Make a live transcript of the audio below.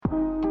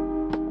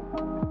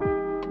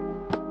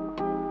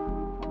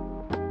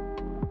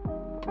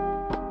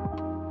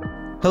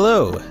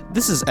Hello,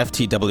 this is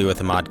FTW with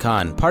Ahmad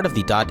Khan, part of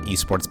the Dot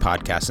Esports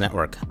Podcast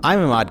Network. I'm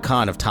Ahmad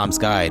Khan of Tom's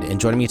Guide, and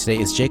joining me today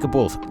is Jacob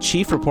Wolf,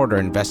 Chief Reporter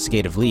and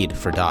Investigative Lead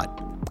for Dot.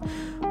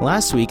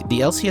 Last week, the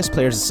LCS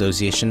Players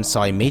Association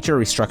saw a major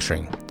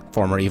restructuring.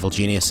 Former Evil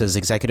Genius's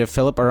executive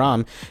Philip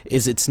Aram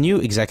is its new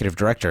executive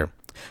director.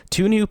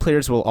 Two new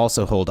players will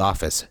also hold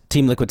office.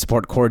 Team Liquid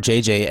support core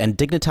JJ and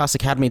Dignitas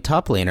Academy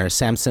top laner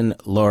Samson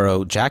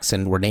Loro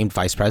Jackson were named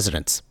vice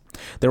presidents.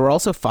 There were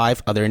also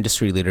 5 other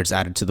industry leaders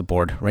added to the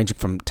board, ranging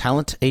from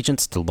talent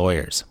agents to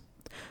lawyers.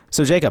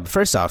 So Jacob,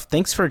 first off,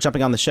 thanks for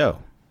jumping on the show.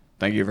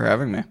 Thank you for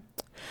having me.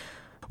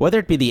 Whether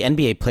it be the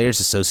NBA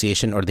Players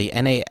Association or the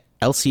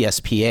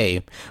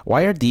NALCSPA,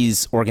 why are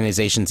these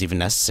organizations even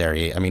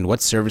necessary? I mean,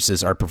 what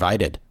services are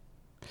provided?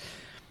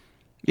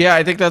 Yeah,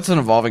 I think that's an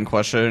evolving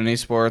question in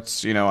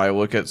esports. You know, I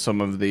look at some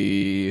of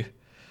the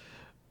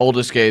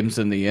oldest games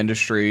in the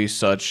industry,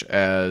 such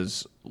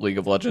as League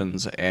of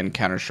Legends and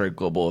Counter-Strike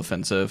Global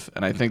Offensive,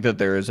 and I think that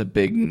there is a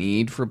big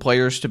need for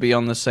players to be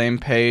on the same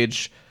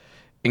page.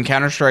 In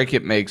Counter-Strike,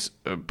 it makes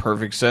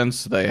perfect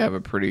sense. They have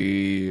a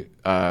pretty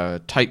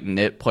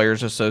tight-knit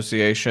players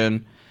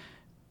association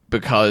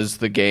because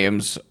the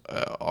games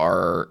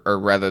or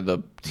rather the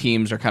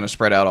teams are kind of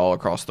spread out all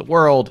across the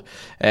world,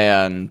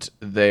 and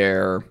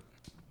there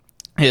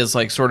is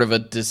like sort of a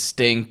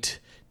distinct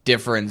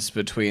difference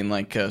between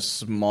like a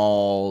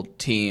small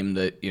team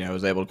that, you know,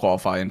 is able to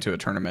qualify into a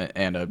tournament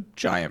and a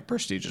giant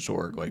prestigious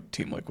org like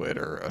Team Liquid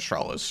or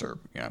Astralis or,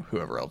 you know,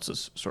 whoever else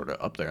is sort of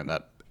up there in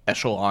that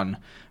echelon,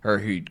 or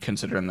who you'd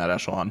consider in that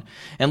echelon.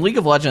 And League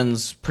of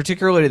Legends,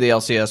 particularly the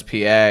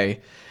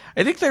LCSPA,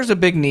 I think there's a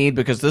big need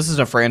because this is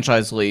a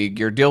franchise league.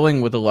 You're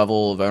dealing with a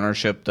level of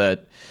ownership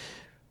that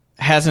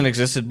hasn't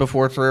existed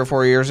before 3 or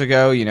 4 years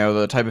ago. You know,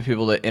 the type of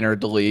people that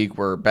entered the league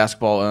were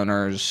basketball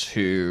owners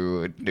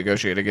who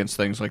negotiate against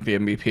things like the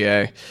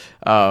NBPA.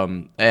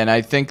 And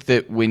I think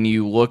that when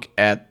you look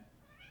at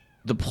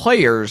the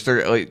players,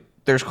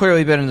 there's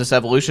clearly been this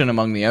evolution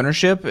among the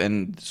ownership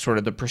and sort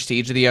of the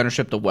prestige of the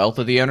ownership, the wealth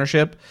of the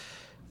ownership.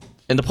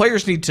 And the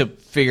players need to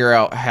figure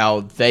out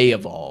how they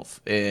evolve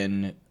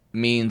in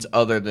means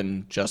other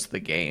than just the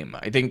game.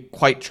 I think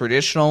quite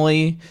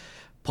traditionally,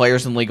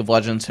 players in League of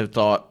Legends have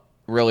thought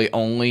really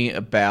only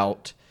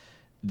about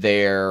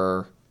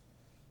their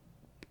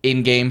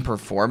in-game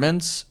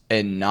performance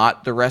and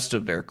not the rest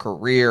of their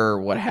career,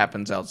 what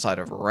happens outside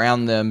of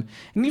around them.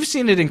 And you've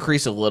seen it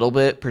increase a little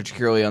bit,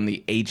 particularly on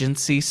the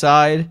agency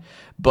side,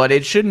 but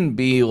it shouldn't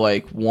be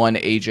like one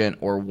agent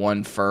or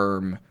one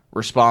firm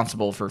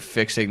responsible for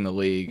fixing the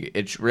league.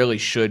 It really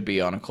should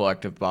be on a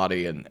collective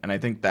body, and I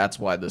think that's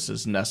why this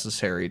is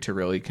necessary to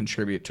really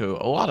contribute to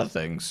a lot of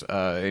things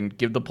and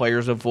give the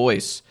players a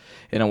voice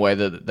in a way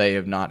that they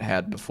have not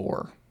had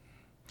before.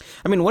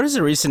 I mean, what is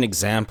a recent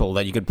example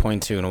that you could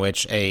point to in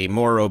which a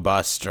more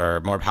robust or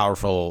more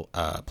powerful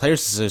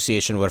players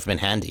association would have been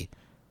handy?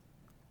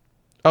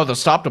 Oh, the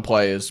stop to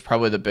play is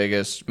probably the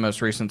biggest,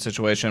 most recent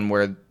situation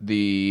where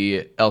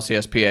the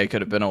LCSPA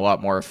could have been a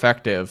lot more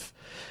effective.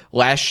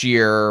 Last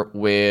year,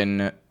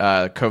 when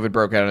COVID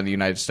broke out in the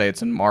United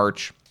States in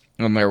March,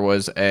 and there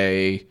was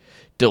a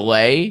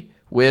delay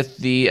with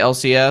the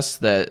LCS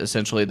that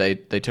essentially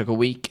they took a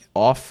week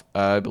off,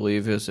 I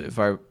believe, if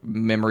my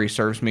memory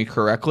serves me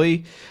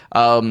correctly.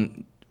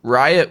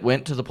 Riot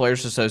went to the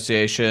Players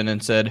Association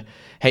and said,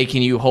 hey,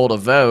 can you hold a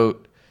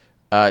vote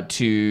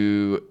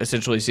to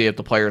essentially see if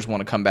the players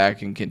want to come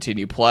back and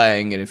continue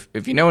playing? And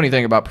if you know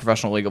anything about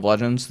professional League of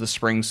Legends, the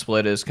spring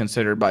split is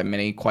considered by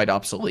many quite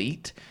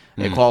obsolete.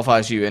 It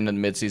qualifies you into the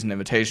midseason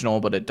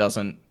invitational, but it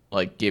doesn't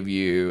like give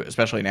you,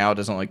 especially now, it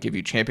doesn't like give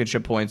you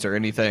championship points or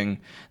anything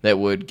that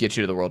would get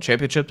you to the World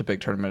Championship, the big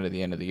tournament at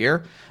the end of the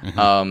year.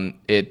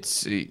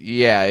 It's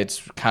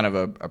kind of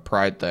a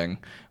pride thing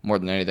more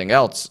than anything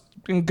else.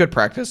 Good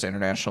practice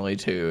internationally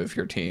too. If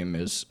your team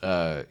is,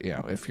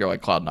 if you're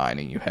like Cloud9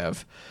 and you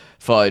have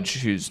Fudge,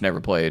 who's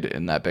never played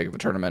in that big of a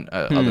tournament,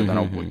 other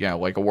than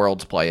like a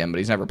Worlds play-in, but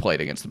he's never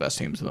played against the best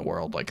teams in the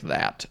world like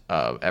that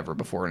ever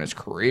before in his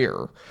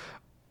career.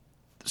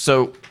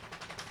 So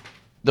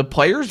the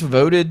players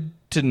voted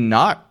to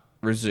not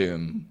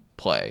resume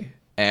play,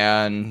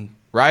 and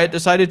Riot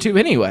decided to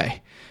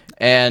anyway.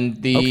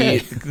 And the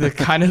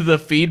kind of the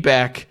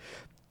feedback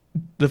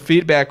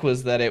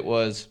was that it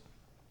was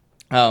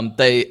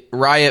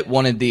Riot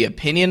wanted the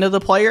opinion of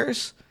the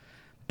players,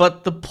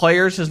 but the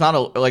players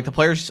the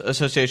Players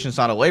Association is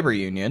not a labor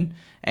union,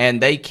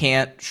 and they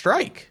can't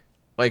strike.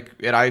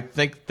 And I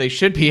think they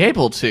should be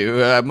able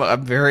to.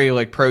 I'm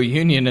very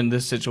pro-union in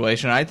this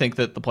situation. I think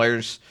that the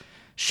players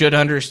should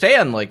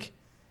understand,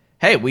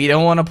 hey, we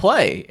don't want to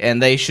play, and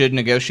they should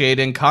negotiate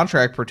in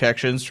contract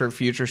protections for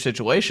future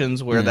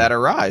situations where that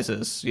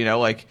arises.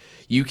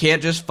 You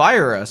can't just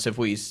fire us if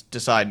we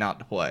decide not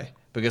to play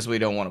because we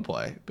don't want to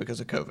play because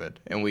of COVID,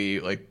 and we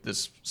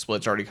this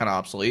split's already kind of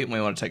obsolete, and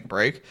we want to take a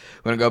break.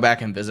 We want to go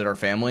back and visit our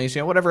families.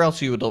 Whatever else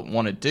you would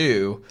want to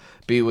do,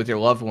 be with your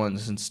loved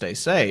ones and stay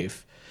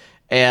safe.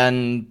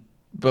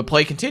 But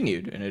play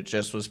continued, and it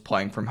just was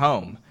playing from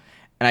home.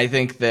 And I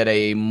think that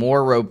a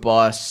more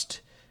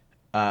robust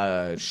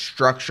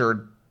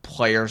structured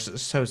players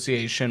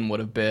association would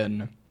have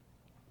been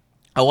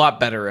a lot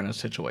better in a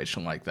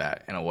situation like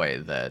that, in a way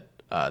that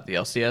the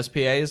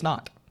LCSPA is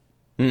not.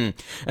 And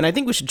I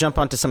think we should jump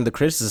onto some of the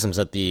criticisms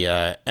that the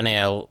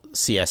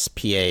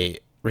NALCSPA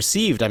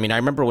received. I mean, I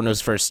remember when it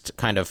was first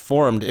kind of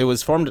formed, it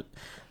was formed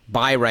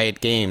by Riot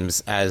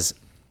Games as,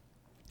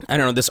 I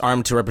don't know, this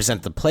arm to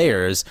represent the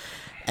players.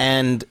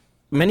 And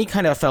many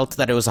kind of felt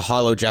that it was a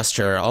hollow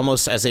gesture,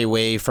 almost as a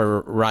way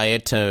for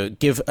Riot to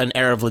give an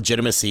air of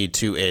legitimacy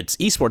to its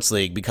esports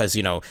league, because,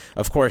 you know,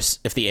 of course,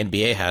 if the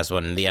NBA has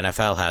one, the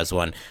NFL has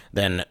one,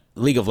 then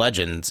League of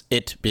Legends,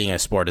 it being a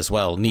sport as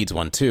well, needs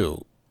one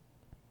too.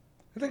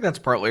 I think that's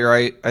partly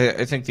right.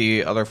 I think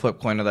the other flip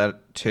coin of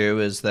that, too,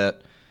 is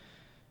that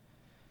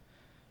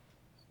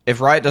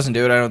if Riot doesn't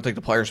do it, I don't think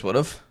the players would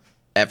have,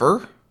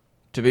 ever,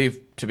 to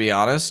be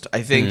honest.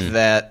 I think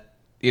that,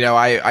 you know,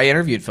 I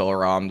interviewed Phil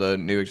Aram, the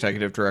new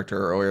executive director,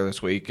 earlier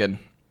this week, and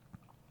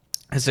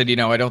I said, you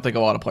know, I don't think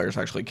a lot of players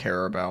actually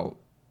care about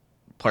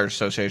Players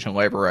Association,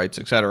 labor rights,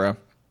 etc.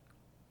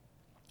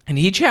 And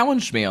he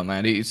challenged me on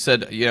that. He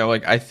said, you know,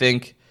 like, I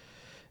think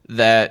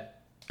that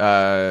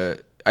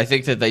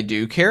they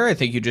do care. I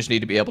think you just need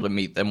to be able to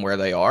meet them where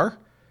they are,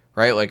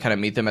 right? Like, kind of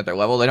meet them at their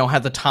level. They don't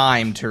have the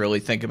time to really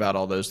think about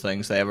all those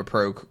things. They have a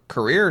pro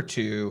career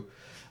to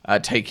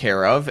take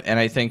care of. And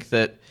I think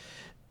that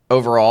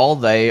overall,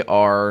 they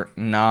are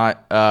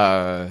not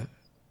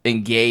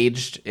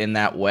engaged in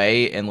that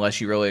way unless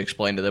you really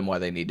explain to them why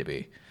they need to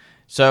be.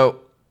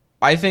 So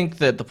I think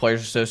that the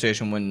Players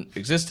Association wouldn't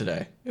exist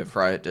today if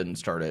Riot didn't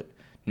start it.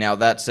 Now,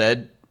 that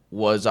said,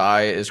 was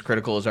I as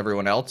critical as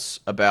everyone else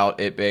about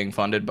it being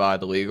funded by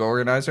the league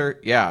organizer?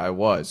 Yeah, I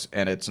was.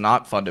 And it's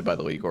not funded by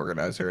the league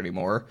organizer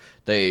anymore.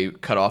 They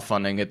cut off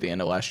funding at the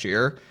end of last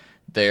year.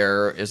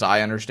 There, as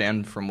I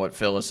understand from what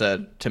Phil has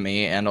said to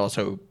me and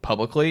also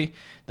publicly,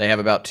 they have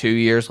about 2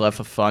 years left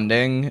of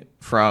funding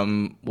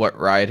from what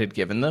Riot had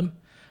given them.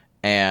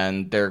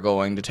 And they're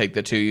going to take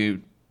the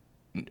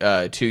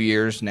 2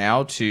 years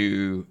now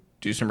to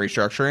do some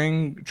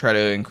restructuring, try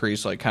to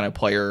increase like kind of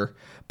player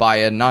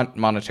buy-in, not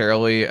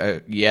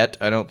monetarily yet,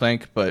 I don't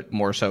think, but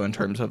more so in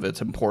terms of its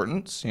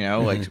importance, you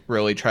know, like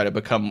really try to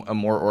become a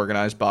more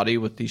organized body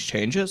with these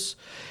changes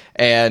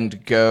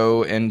and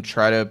go and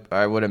try to,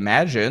 I would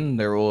imagine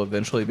there will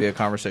eventually be a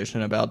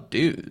conversation about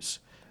dues.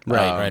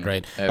 Right. I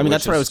mean,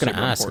 that's what I was going to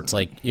ask. Important. It's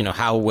like, you know,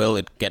 how will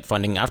it get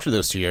funding after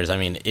those 2 years? I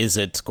mean, is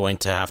it going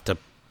to have to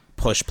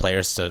push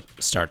players to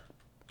start,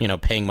 you know,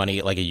 paying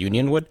money like a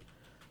union would?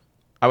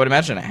 I would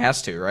imagine it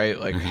has to, right?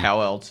 Like,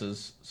 how else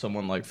is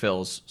someone like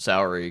Phil's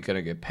salary going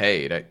to get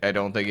paid? I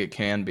don't think it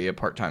can be a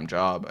part-time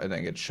job. I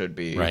think it should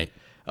be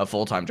a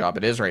full-time job.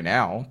 It is right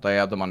now. They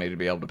have the money to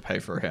be able to pay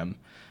for him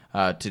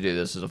to do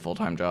this as a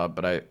full-time job,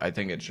 but I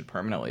think it should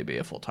permanently be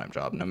a full-time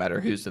job, no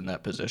matter who's in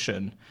that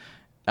position.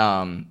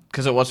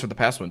 Because it was for the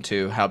past one,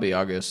 too. Halby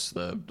August,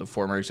 the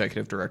former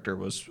executive director,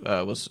 was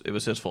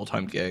his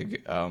full-time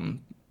gig,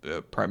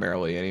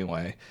 primarily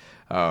anyway.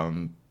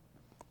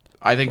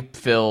 I think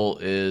Phil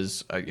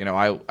is, you know,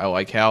 I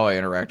like Hal. I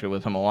interacted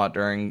with him a lot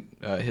during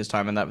his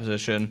time in that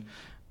position.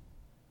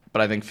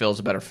 But I think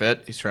Phil's a better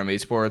fit. He's from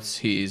esports.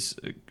 He's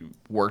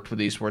worked with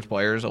esports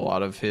players a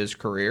lot of his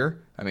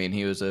career. I mean,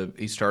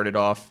 he started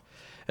off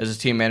as a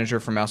team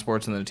manager for Mouse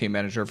Sports and then a team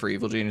manager for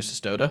Evil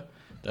Geniuses Dota.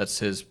 That's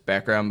his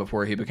background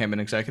before he became an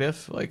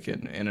executive, like,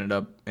 and ended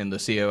up in the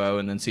COO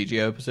and then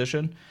CGO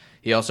position.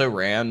 He also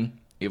ran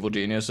Evil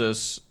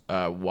Geniuses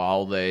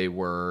while they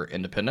were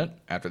independent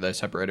after they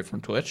separated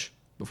from Twitch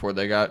before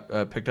they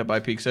got picked up by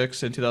Peak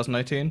 6 in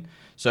 2019.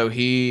 So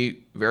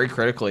he very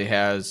critically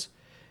has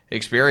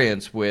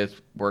experience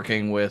with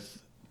working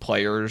with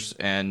players,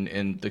 and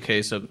in the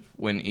case of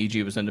when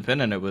EG was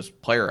independent, it was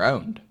player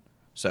owned.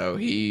 So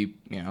he,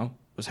 you know,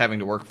 was having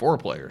to work for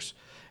players.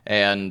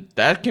 And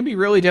that can be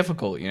really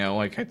difficult, you know,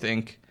 like I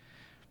think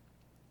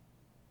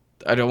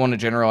I don't want to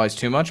generalize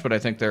too much, but I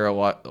think there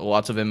are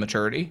lots of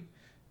immaturity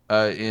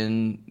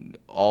among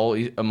all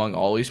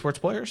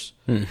esports players.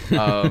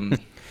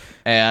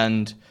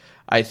 And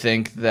I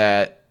think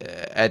that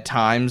at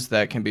times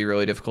that can be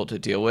really difficult to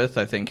deal with.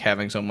 I think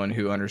having someone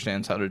who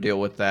understands how to deal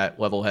with that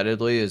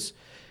level-headedly is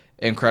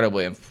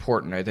incredibly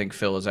important. I think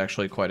Phil is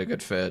actually quite a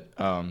good fit.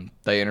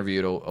 They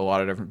interviewed a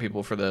lot of different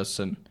people for this,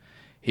 and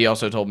he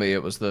also told me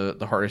it was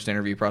the hardest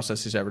interview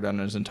process he's ever done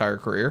in his entire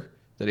career,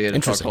 that he had to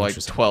talk to like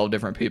 12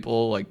 different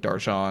people. Like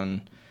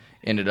Darshan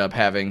ended up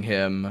having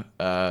him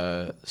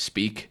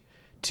speak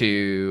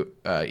to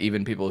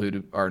even people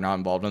who are not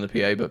involved in the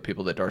PA, but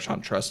people that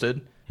Darshan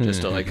trusted,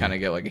 just to like kind of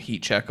get like a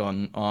heat check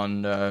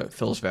on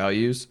Phil's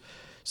values.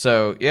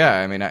 So yeah,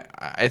 I mean,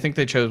 I think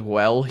they chose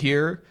well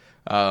here,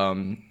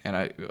 and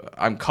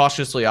I'm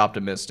cautiously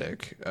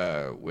optimistic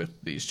with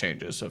these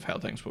changes of how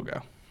things will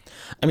go.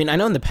 I mean, I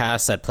know in the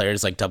past that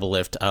players like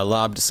Doublelift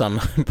lobbed some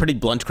pretty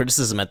blunt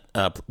criticism at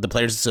the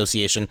Players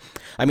Association.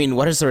 I mean,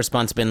 what has the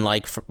response been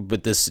like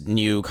with this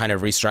new kind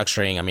of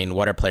restructuring? I mean,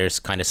 what are players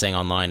kind of saying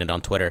online and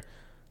on Twitter?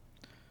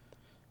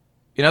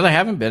 You know, they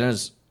haven't been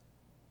as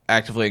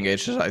actively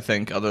engaged as I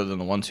think, other than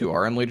the ones who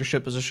are in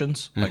leadership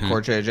positions, like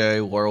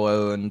CoreJJ,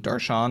 Lorlo, and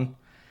Darshan.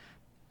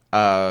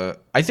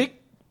 I think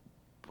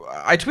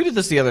I tweeted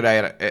this the other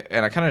day,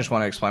 and I kind of just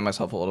want to explain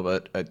myself a little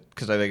bit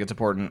because I think it's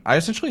important. I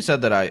essentially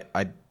said that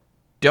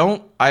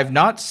I've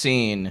not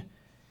seen,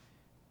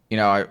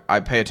 I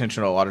pay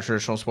attention to a lot of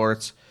traditional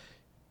sports.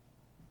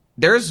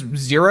 There's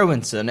zero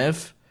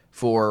incentive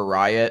for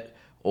Riot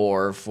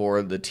or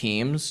for the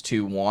teams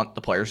to want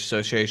the Players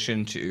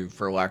Association to,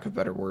 for lack of a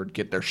better word,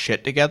 get their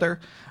shit together.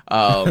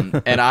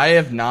 And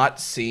I've not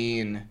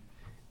seen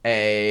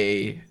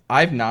a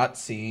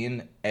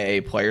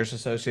Players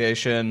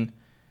Association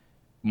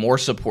more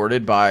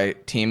supported by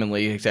team and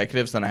league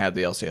executives than I had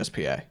the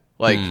LCSPA.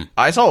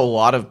 I saw a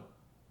lot of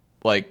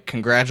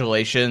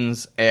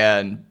congratulations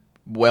and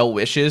well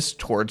wishes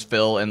towards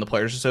Phil and the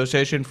Players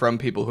Association from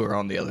people who are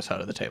on the other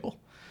side of the table.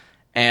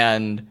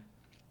 And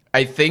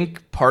I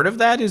think part of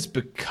that is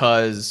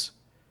because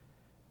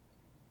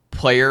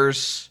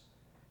players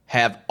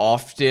have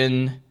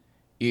often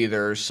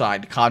either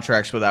signed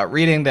contracts without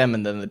reading them,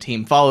 and then the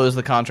team follows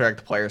the contract,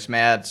 the player's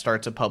mad,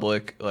 starts a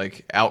public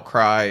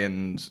outcry,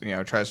 and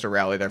tries to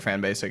rally their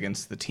fan base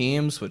against the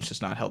teams, which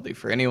is not healthy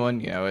for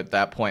anyone. At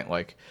that point,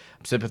 I'm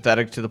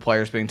sympathetic to the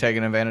players being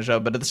taken advantage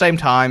of, but at the same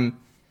time,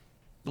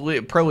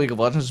 Pro League of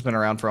Legends has been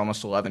around for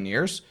almost 11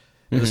 years.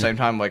 At the same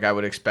time, I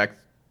would expect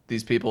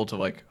these people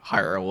to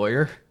hire a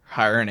lawyer,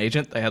 hire an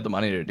agent. They had the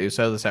money to do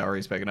so. The salary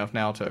is big enough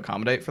now to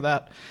accommodate for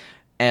that,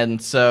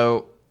 and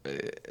so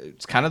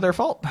it's kind of their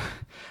fault.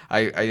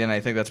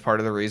 I think that's part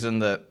of the reason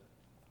that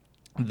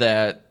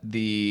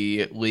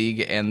the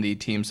league and the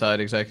team side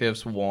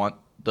executives want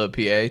the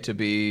PA to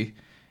be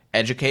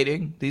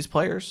educating these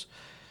players.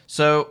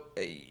 So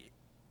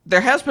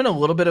there has been a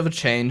little bit of a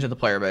change in the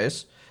player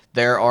base.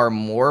 There are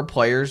more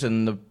players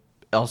in the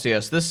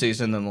LCS this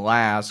season than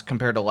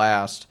compared to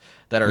last,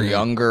 that are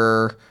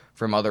younger,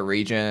 from other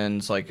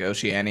regions like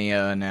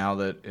Oceania now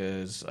that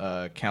is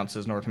counts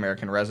as North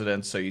American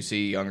residents. So you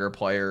see younger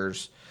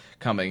players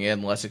coming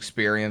in, less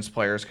experienced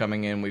players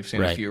coming in. We've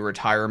seen a few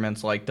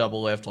retirements like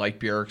Doublelift, like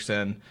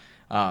Bjergsen,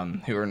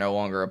 who are no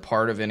longer a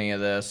part of any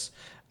of this.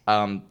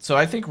 So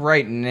I think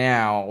right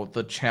now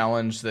the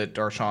challenge that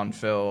Darshan,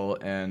 Phil,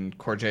 and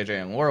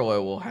CoreJJ and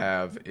Lorlo will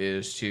have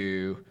is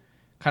to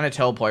kind of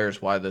tell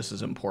players why this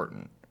is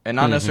important. And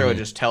not necessarily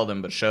just tell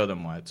them, but show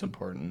them why it's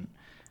important.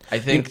 I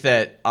think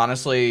that,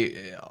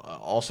 honestly,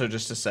 also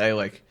just to say,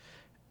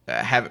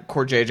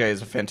 CoreJJ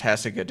is a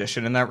fantastic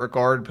addition in that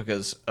regard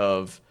because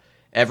of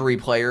every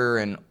player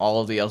in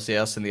all of the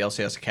LCS and the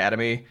LCS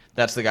Academy.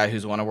 That's the guy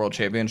who's won a world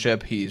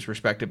championship. He's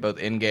respected both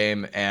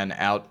in-game and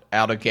out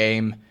of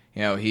game.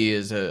 He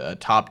is a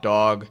top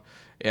dog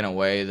in a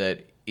way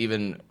that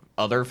even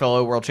other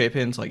fellow world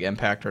champions like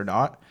Impact are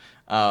not.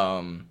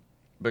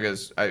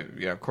 Because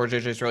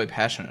CoreJJ is really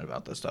passionate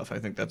about this stuff. I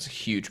think that's a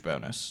huge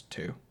bonus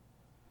too.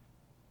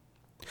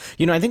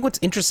 I think what's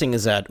interesting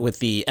is that with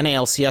the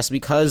NALCS,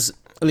 because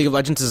League of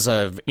Legends is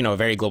a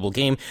very global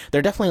game, there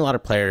are definitely a lot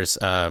of players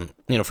from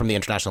the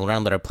international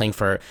round that are playing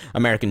for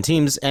American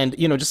teams, and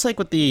just like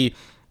with the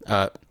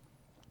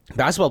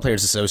Basketball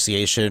Players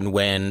Association,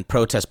 when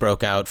protests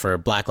broke out for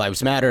Black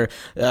Lives Matter,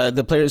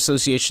 the Players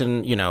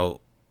Association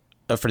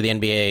for the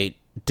NBA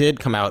did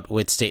come out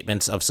with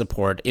statements of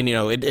support, and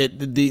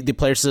the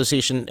Players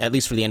Association, at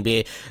least for the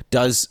NBA,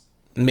 does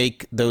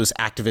make those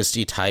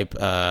activisty type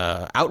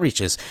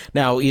outreaches.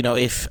 Now,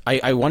 if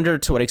I wonder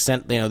to what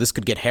extent this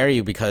could get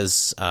hairy,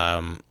 because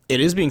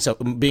it is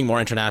being more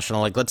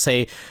international. Like, let's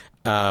say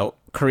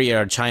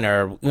Korea or China,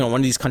 or one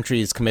of these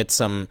countries commits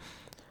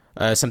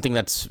something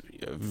that's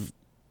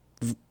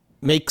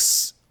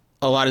makes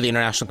a lot of the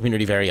international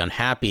community very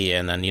unhappy,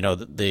 and then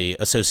the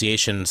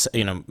associations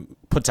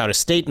puts out a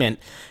statement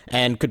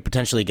and could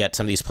potentially get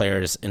some of these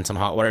players in some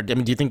hot water.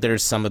 Do you think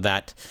there's some of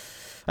that?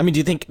 Do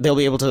you think they'll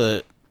be able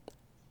to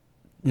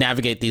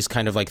navigate these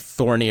kind of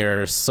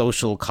thornier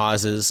social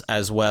causes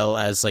as well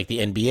as the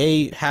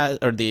NBA has,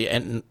 or the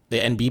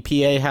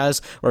NBPA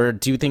has, or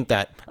do you think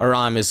that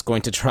Aram is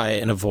going to try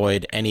and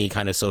avoid any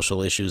kind of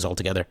social issues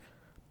altogether?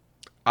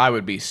 I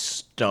would be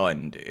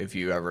stunned if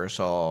you ever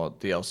saw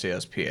the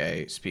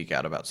LCSPA speak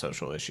out about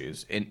social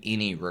issues in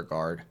any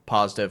regard,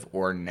 positive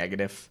or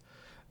negative,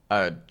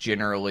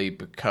 generally,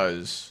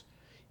 because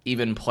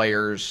even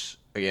players,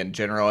 again,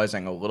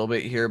 generalizing a little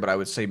bit here, but I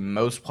would say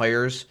most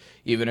players,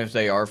 even if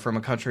they are from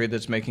a country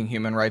that's making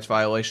human rights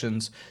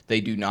violations, they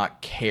do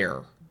not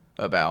care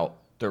about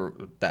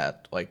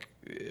that.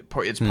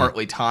 It's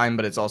partly time,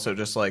 but it's also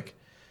just a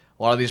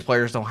lot of these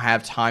players don't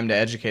have time to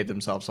educate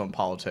themselves on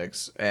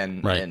politics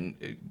and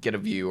get a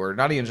view, or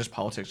not even just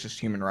politics, just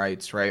human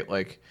rights, right?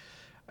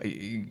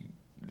 The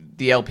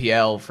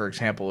LPL, for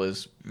example,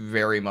 is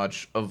very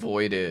much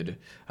avoided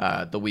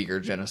the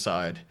Uyghur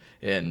genocide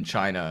in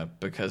China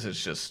because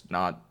it's just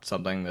not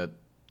something that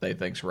they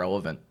think's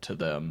relevant to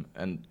them.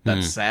 And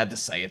that's sad to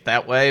say it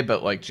that way,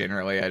 but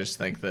generally I just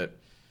think that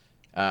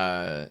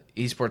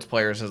esports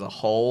players as a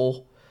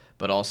whole,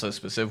 but also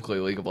specifically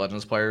League of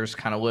Legends players,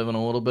 kind of live in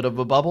a little bit of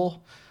a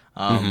bubble.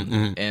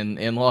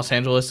 In Los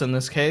Angeles in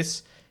this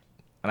case,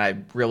 And I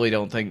really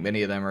don't think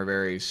many of them are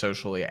very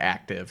socially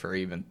active or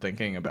even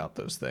thinking about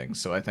those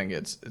things. So I think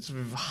it's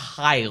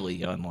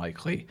highly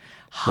unlikely.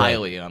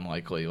 Highly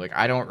unlikely. Like,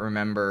 I don't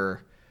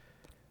remember.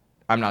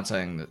 I'm not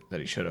saying that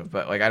he should have,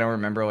 but like I don't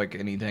remember like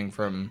anything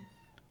from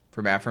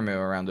Afremu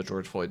around the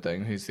George Floyd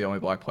thing. He's the only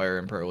black player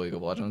in Pro League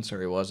of Legends,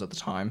 or he was at the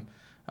time.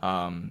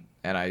 And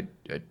I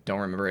don't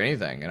remember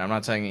anything. And I'm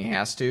not saying he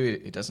has to.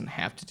 He doesn't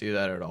have to do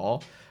that at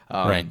all.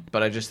 Right.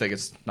 But I just think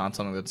it's not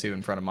something that's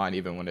even front of mind,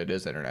 even when it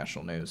is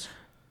international news.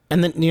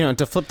 And then,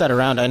 to flip that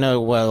around, I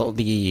know, well,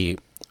 the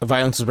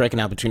violence was breaking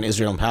out between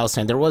Israel and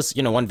Palestine. There was,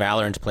 one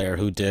Valorant player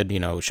who did,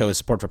 show his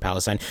support for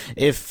Palestine.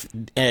 If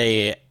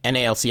a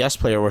NALCS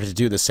player were to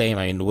do the same,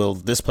 I mean, will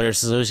this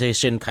Players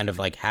Association kind of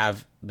like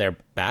have their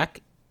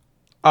back?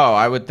 Oh,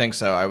 I would think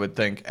so. I would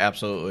think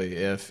absolutely.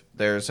 If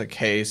there's a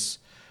case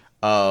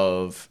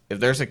of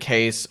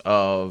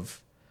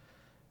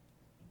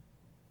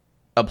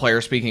a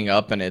player speaking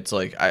up, and it's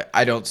like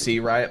I don't see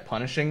Riot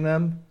punishing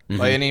them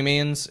by any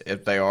means.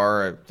 If they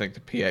are, I think the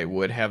PA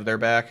would have their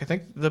back. I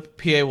think the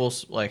PA will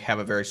like have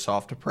a very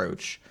soft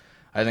approach.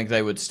 I think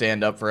they would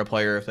stand up for a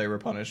player if they were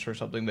punished for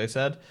something they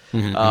said.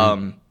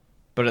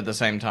 But at the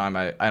same time,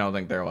 I don't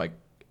think they're like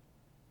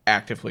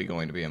actively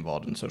going to be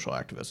involved in social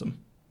activism.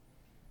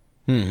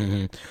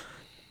 In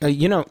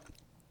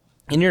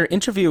your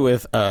interview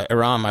with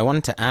Iram, I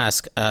wanted to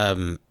ask,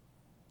 do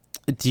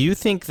you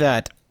think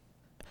that,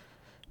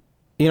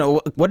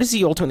 what does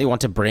he ultimately want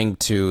to bring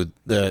to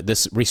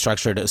this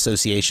restructured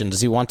association?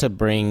 Does he want to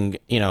bring,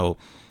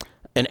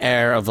 an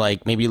air of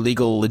like maybe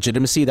legal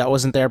legitimacy that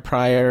wasn't there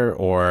prior,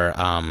 or,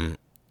 or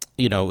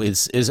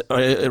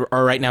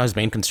right now his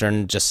main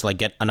concern just to like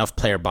get enough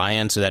player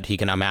buy-in so that he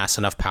can amass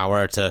enough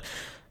power to,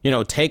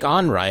 take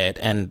on Riot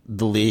and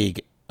the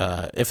league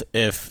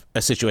if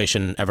a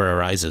situation ever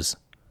arises?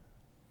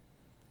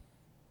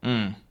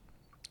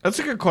 That's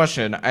a good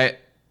question. I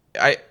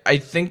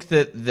think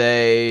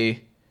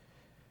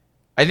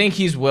I think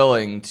he's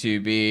willing to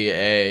be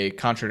a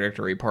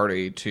contradictory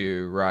party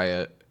to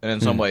Riot, and in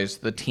some ways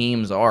the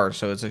teams are.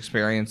 So his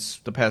experience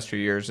the past few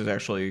years is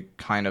actually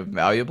kind of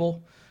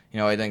valuable.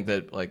 I think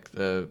that like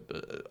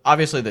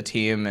obviously the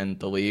team and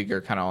the league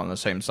are kind of on the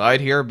same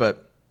side here,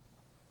 but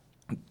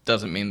it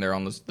doesn't mean they're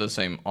on the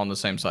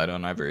same side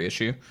on every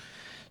issue.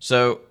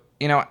 So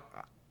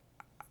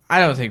I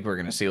don't think we're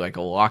going to see like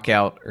a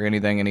lockout or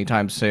anything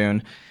anytime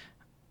soon.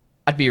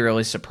 I'd be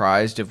really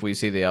surprised if we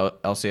see the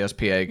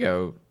LCSPA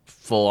go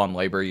full on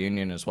labor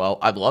union as well.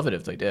 I'd love it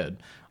if they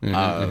did,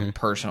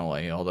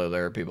 personally, although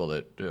there are people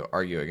that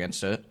argue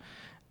against it.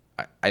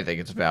 I think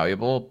it's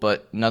valuable,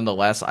 but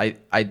nonetheless,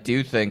 I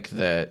do think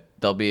that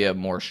there'll be a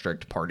more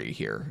strict party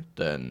here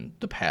than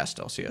the past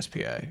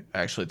LCSPA. I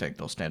actually think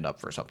they'll stand up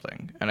for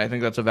something, and I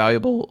think that's a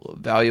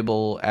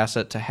valuable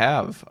asset to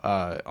have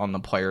on the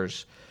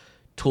players'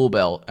 tool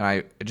belt. And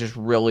I just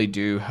really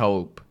do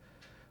hope.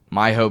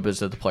 My hope is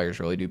that the players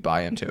really do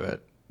buy into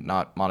it,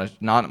 not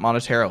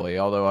monetarily,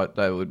 although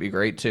that would be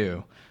great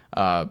too.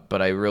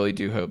 But I really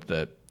do hope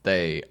that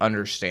they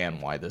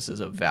understand why this is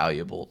a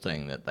valuable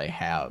thing that they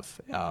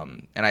have.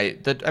 And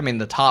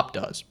the top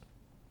does.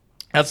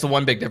 That's the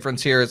one big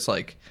difference here. It's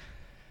like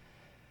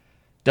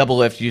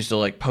Doublelift used to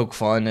like poke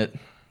fun at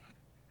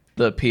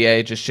the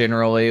PA just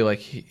generally.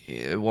 Like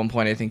at one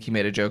point, I think he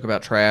made a joke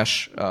about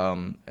trash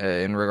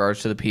in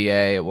regards to the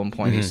PA. At one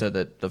point, he said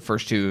that the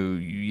first 2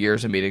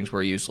 years of meetings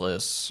were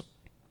useless.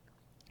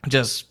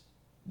 Just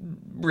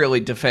really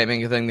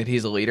defaming a thing that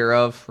he's a leader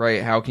of,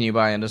 right? How can you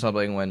buy into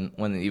something when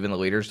even the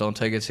leaders don't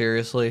take it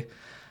seriously?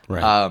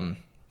 Right.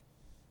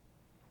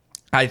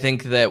 I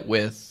think that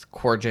with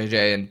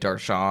CoreJJ and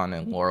Darshan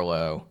and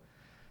Lorlo,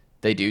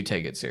 they do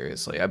take it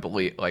seriously. I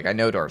believe, like, I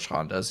know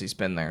Darshan does. He's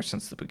been there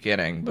since the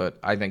beginning, but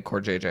I think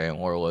CoreJJ and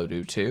Lorlo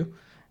do too.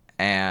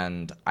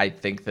 And I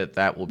think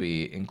that will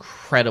be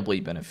incredibly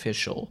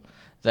beneficial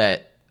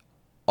that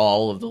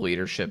all of the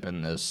leadership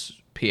in this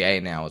PA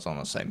now is on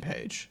the same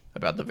page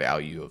about the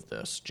value of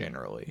this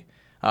generally.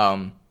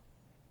 And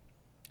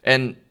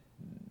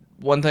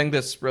one thing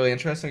that's really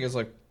interesting is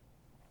like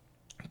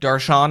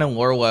Darshan and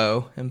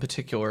Lorlo in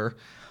particular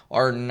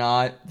are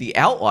not the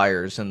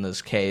outliers in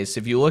this case.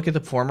 If you look at the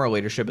former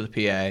leadership of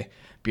the PA,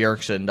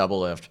 Bjergsen,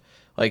 Doublelift,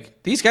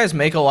 like these guys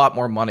make a lot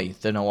more money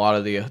than a lot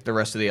of the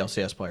rest of the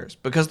LCS players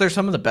because they're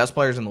some of the best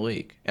players in the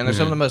league and they're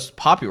some of the most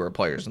popular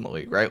players in the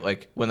league, right?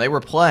 Like when they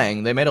were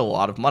playing, they made a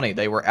lot of money.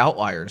 They were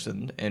outliers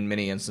in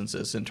many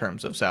instances in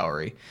terms of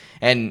salary.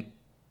 And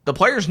the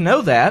players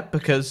know that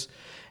because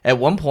at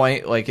one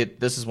point,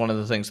 this is one of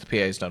the things the PA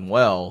has done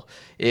well,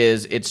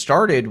 is it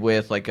started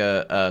with like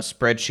a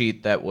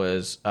spreadsheet that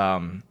was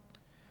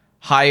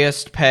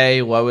highest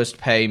pay, lowest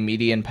pay,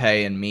 median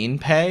pay, and mean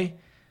pay.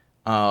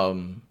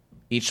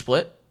 Each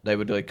split they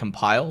would like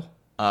compile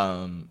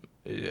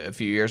a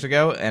few years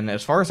ago, and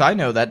as far as I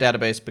know, that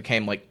database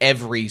became like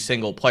every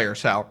single player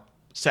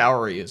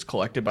salary is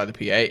collected by the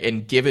PA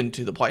and given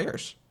to the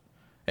players,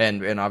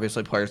 and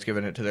obviously players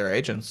giving it to their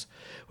agents,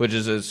 which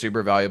is a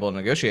super valuable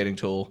negotiating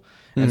tool.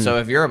 And so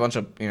if you're a bunch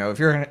of if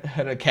you're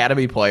an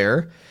academy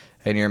player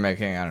and you're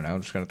making, I don't know,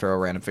 I'm just going to throw a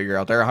random figure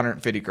out there,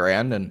 150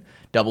 grand, and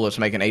Doubleup's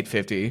making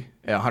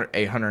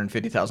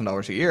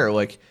 $850,000 a year.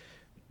 Like,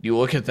 you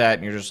look at that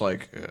and you're just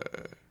like,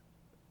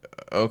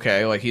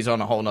 okay, like he's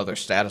on a whole nother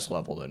status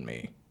level than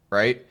me,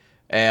 right?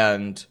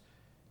 And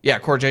yeah,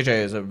 Core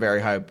JJ is a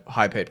very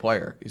high paid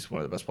player. He's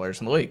one of the best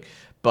players in the league.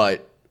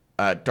 But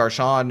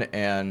Darshan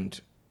and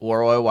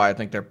Lorelei, while I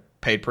think they're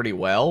paid pretty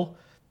well,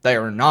 they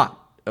are not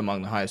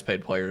among the highest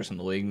paid players in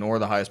the league, nor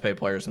the highest paid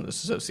players in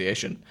this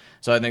association.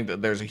 So I think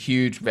that there's a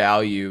huge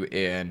value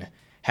in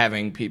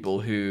having people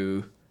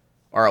who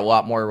are a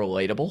lot more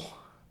relatable,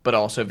 but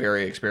also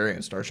very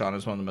experienced. Darshan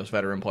is one of the most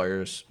veteran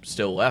players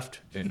still left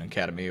in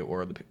Academy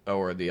or the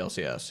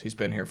LCS. He's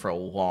been here for a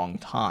long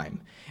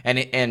time.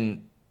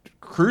 And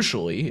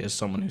crucially, as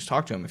someone who's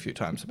talked to him a few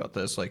times about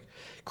this, like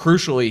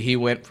crucially, he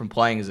went from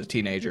playing as a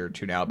teenager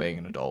to now being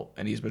an adult,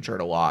 and he's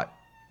matured a lot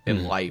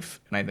in life.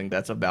 And I think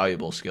that's a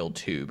valuable skill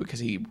too, because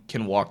he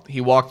walked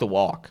the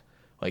walk.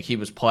 Like, he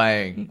was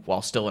playing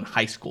while still in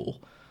high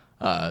school.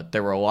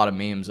 There were a lot of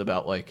memes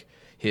about like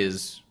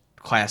his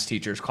class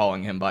teachers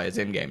calling him by his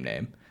in-game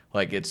name.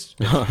 Like, it's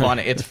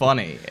funny. It's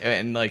funny.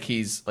 And like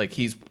he's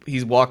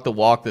walked the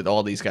walk that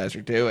all these guys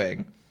are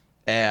doing,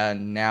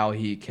 and now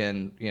he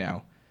can,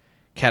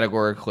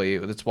 categorically,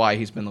 that's why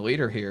he's been the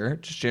leader here.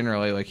 Just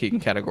generally, like, he can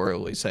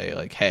categorically say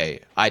like, hey,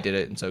 I did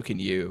it and so can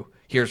you.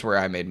 Here's where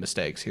I made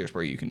mistakes. Here's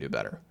where you can do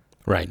better.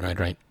 Right.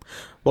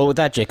 Well, with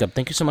that, Jacob,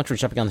 thank you so much for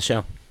jumping on the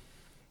show.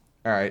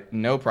 All right,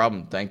 no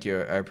problem. Thank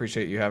you. I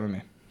appreciate you having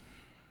me.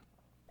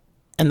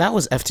 And that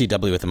was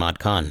FTW with Ahmad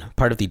Khan,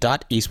 part of the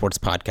Esports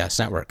Podcast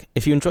Network.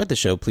 If you enjoyed the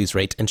show, please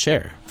rate and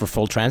share. For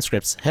full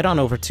transcripts, head on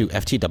over to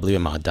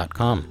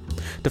ftwamad.com.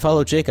 To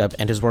follow Jacob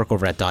and his work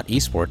over at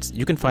Esports,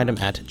 you can find him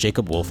at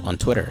Jacob Wolf on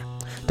Twitter.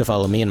 To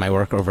follow me and my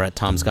work over at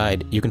Tom's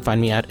Guide, you can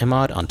find me at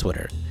Ahmad on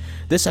Twitter.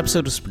 This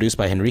episode was produced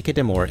by Henrique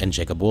Demore and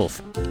Jacob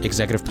Wolf.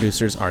 Executive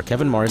producers are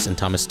Kevin Morris and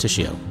Thomas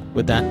Tishio.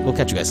 With that, we'll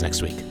catch you guys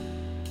next week.